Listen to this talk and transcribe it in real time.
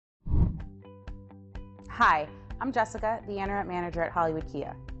Hi, I'm Jessica, the Interim Manager at Hollywood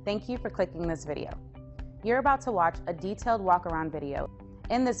Kia. Thank you for clicking this video. You're about to watch a detailed walk-around video.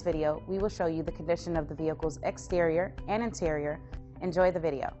 In this video, we will show you the condition of the vehicle's exterior and interior. Enjoy the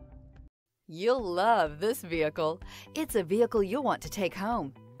video. You'll love this vehicle. It's a vehicle you'll want to take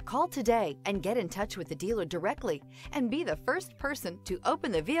home. Call today and get in touch with the dealer directly and be the first person to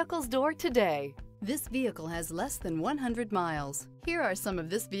open the vehicle's door today. This vehicle has less than 100 miles. Here are some of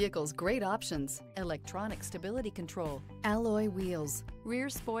this vehicle's great options: electronic stability control, alloy wheels, rear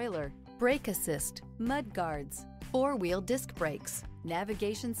spoiler, brake assist, mud guards, four-wheel disc brakes,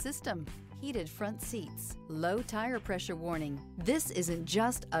 navigation system, heated front seats, low tire pressure warning. This isn't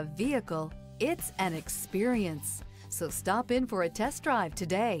just a vehicle, it's an experience. So stop in for a test drive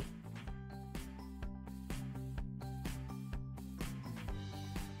today.